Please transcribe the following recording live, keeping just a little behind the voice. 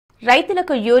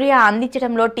రైతులకు యూరియా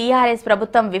అందించడంలో టీఆర్ఎస్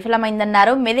ప్రభుత్వం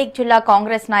విఫలమైందన్నారు మెదక్ జిల్లా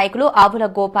కాంగ్రెస్ నాయకులు ఆవుల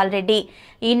గోపాల్ రెడ్డి.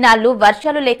 ఇన్నాళ్లు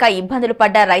వర్షాలు లేక ఇబ్బందులు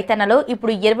పడ్డ రైతన్నలు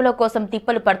ఇప్పుడు ఎరువుల కోసం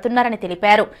తిప్పలు పడుతున్నారని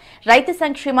తెలిపారు. రైతు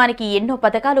సంక్షేమానికి ఎన్నో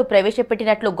పథకాలు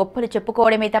ప్రవేశపెట్టినట్లు గొప్పలు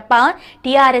చెప్పుకోవడమే తప్ప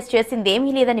టీఆర్ఎస్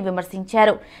చేసిందేమీ లేదని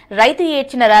విమర్శించారు. రైతు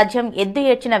ఏడ్చిన రాజ్యం, ఎద్దు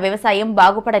ఏడ్చిన వ్యవసాయం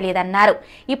బాగుపడలేదన్నారు.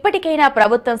 ఇప్పటికైనా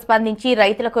ప్రభుత్వం స్పందించి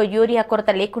రైతులకు యూరియా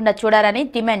కొరత లేకుండా చూడాలని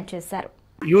డిమాండ్ చేశారు.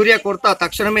 యూరియా కొరత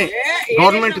తక్షణమే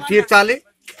గవర్నమెంట్ తీర్చాలి.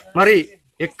 మరి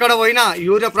ఎక్కడ పోయినా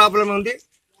యూరియా ప్రాబ్లం ఉంది.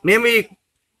 మేము ఈ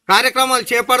కార్యక్రమాలు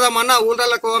చేపడదామన్నా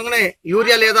ఊళ్ళకు పోగానే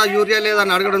యూరియా లేదా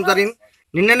అని అడగడం జరిగింది.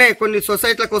 నిన్ననే కొన్ని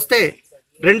సొసైటీలకు వస్తే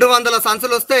 200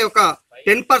 సంచులు వస్తే ఒక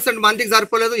 10% మందికి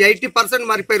సరిపోలేదు, 80%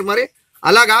 మరిపోయారు. మరి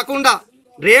అలా కాకుండా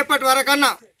రేపటి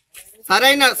వరకన్నా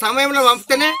సరైన సమయంలో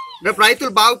పంపితేనే రేపు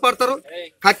రైతులు బాగుపడతారు.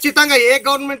 ఖచ్చితంగా ఏ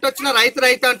గవర్నమెంట్ వచ్చినా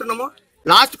రైతు అంటున్నాము,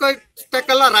 లాస్ట్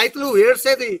కల్లా రైతులు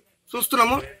ఏడ్చేది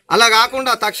చూస్తున్నాము. అలా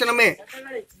కాకుండా తక్షణమే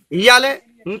ఇయ్యాలే.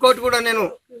 ఇంకోటి కూడా నేను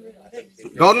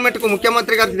గవర్నమెంట్ కు,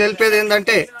 ముఖ్యమంత్రి గారికి తెలిపేది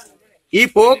ఏంటంటే, ఈ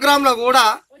ప్రోగ్రామ్ లో కూడా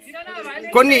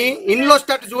కొన్ని ఇండ్లు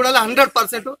వచ్చేటట్టు చూడాలి.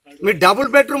 100% మీరు డబుల్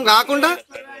బెడ్రూమ్ కాకుండా,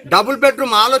 డబుల్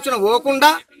బెడ్రూమ్ ఆలోచన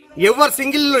పోకుండా ఎవరు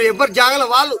సింగిల్ ఎవరు జాగల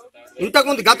వాళ్ళు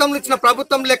ఇంతకుముందు గతంలో ఇచ్చిన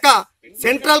ప్రభుత్వం లెక్క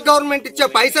సెంట్రల్ గవర్నమెంట్ ఇచ్చే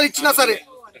పైసలు ఇచ్చినా సరే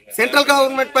సెంట్రల్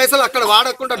గవర్నమెంట్ పైసలు అక్కడ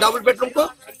వాడకుండా డబుల్ బెడ్రూమ్ కు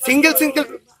సింగిల్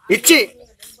ఇచ్చి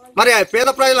మరి పేద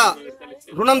ప్రజల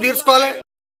రుణం తీర్చుకోవాలి.